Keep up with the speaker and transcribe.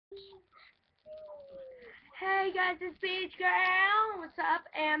Hey guys, it's Beach Girl. What's up?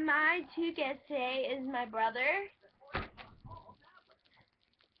 And my two guests today is my brother,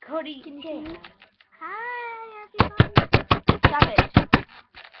 Cody. Hi, everyone. Stop it.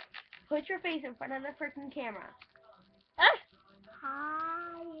 Put your face in front of the freaking camera.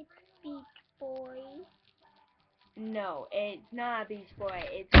 Hi, it's Beach Boy. No, it's not Beach Boy.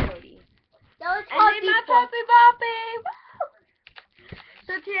 It's Cody. No, it's And called then Beach my Boy. puppy Boppy.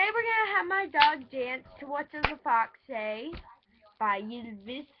 So today we're gonna have my dog dance to "What Does a Fox Say" by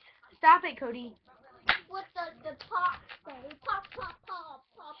Ylvis. Stop it, Cody. What does the pop say? Pop, pop, pop,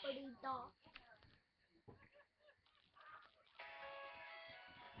 poppity dog.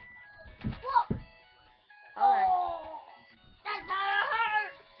 Whoa! Oh! That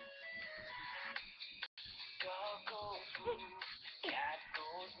hurt! Dog goes woo, cat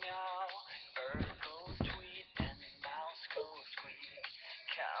goes meow, bird goes tweet, and mouse goes squeak.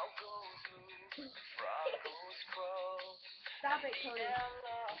 Cow goes moo, frog goes crow. Stop it, Cody.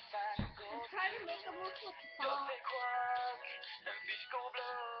 Elephant I'm goes trying to make a move with the dog. dolphin quack, and fish go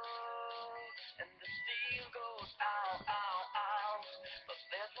blow, and the seal goes ow, ow, ow. But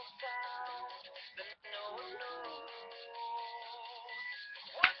there's one sound that no one knows.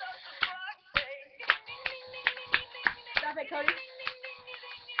 What does the fox say? Stop it, Cody.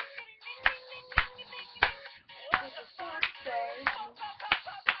 What does the fox say?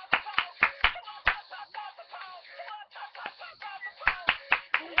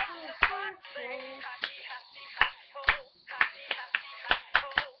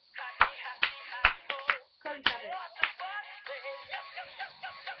 Cody, stop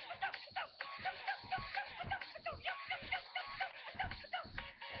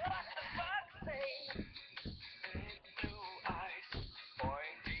it. Big blue eyes,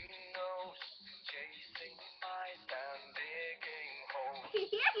 pointing nose, chasing mice and digging holes.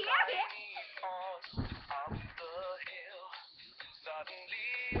 Tiny paws up the hill, suddenly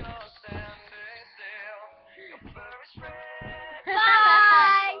you're standing still. Your fur is red.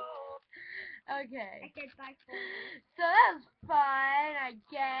 Bye! Okay. I said bye for you. So that was fun, I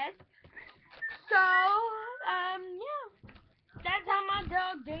guess. So, yeah. That's how my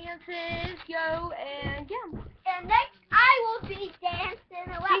dog dances go, and yeah. And next, I will be dancing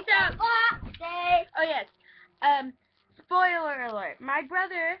around Peace out. the fox say. Oh yes. Spoiler alert. My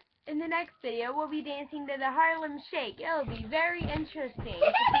brother in the next video will be dancing to the Harlem Shake. It'll be very interesting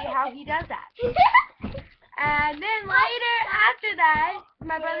to see how he does that. And then later after that,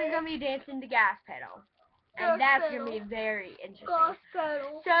 my brother's gonna be dancing to Gas Pedal. And that's gonna be very interesting.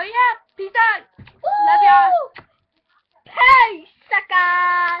 Gospel. So yeah, peace out. Love y'all. Hey,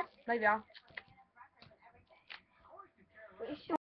 suckers! Love y'all.